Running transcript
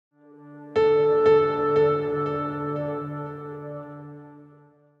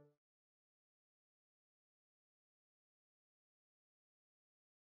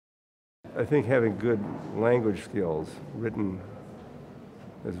I think having good language skills, written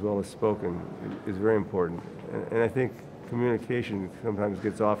as well as spoken, is very important. And I think communication sometimes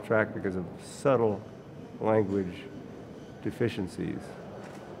gets off track because of subtle language deficiencies.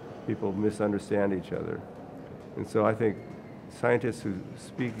 People misunderstand each other. And so I think scientists who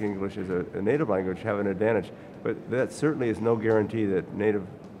speak English as a native language have an advantage, but that certainly is no guarantee that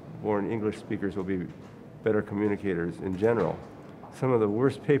native-born English speakers will be better communicators in general. Some of the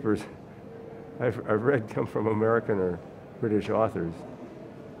worst papers I've read come from American or British authors.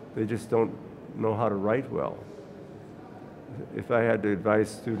 They just don't know how to write well. If I had to advise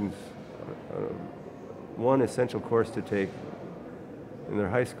students one essential course to take in their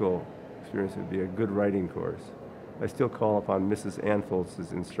high school experience would be a good writing course. I still call upon Mrs.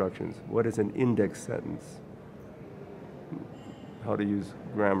 Antholz's instructions. What is an index sentence? How to use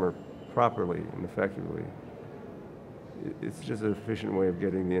grammar properly and effectively. It's just an efficient way of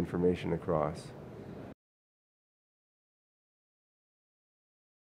getting the information across.